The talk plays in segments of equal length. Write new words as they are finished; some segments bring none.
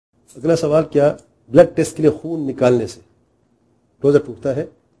अगला सवाल, क्या ब्लड टेस्ट के लिए खून निकालने से रोजा टूटता है?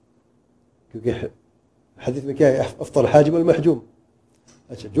 क्योंकि हदीस में क्या है, अफ्तर हाजिम वल महजूम।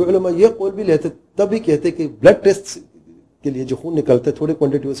 अच्छा, जो उलमा ये कौल भी लेते तब भी कहते कि ब्लड टेस्ट के लिए जो खून निकलता है थोड़ी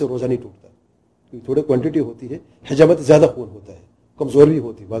क्वांटिटी से रोजा नहीं टूटता, क्योंकि थोड़ी क्वांटिटी होती है, हिजामत ज़्यादा खून होता है, कमज़ोर भी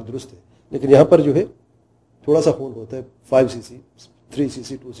होती है, बात दुरुस्त है। लेकिन यहाँ पर जो है थोड़ा सा खून होता है, 5 cc 3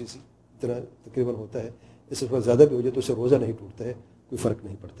 cc 2 cc इतना तकरीबन होता है। इससे थोड़ा ज़्यादा भी हो जाए तो उससे रोज़ा नहीं टूटता है, कोई फ़र्क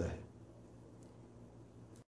नहीं पड़ता है।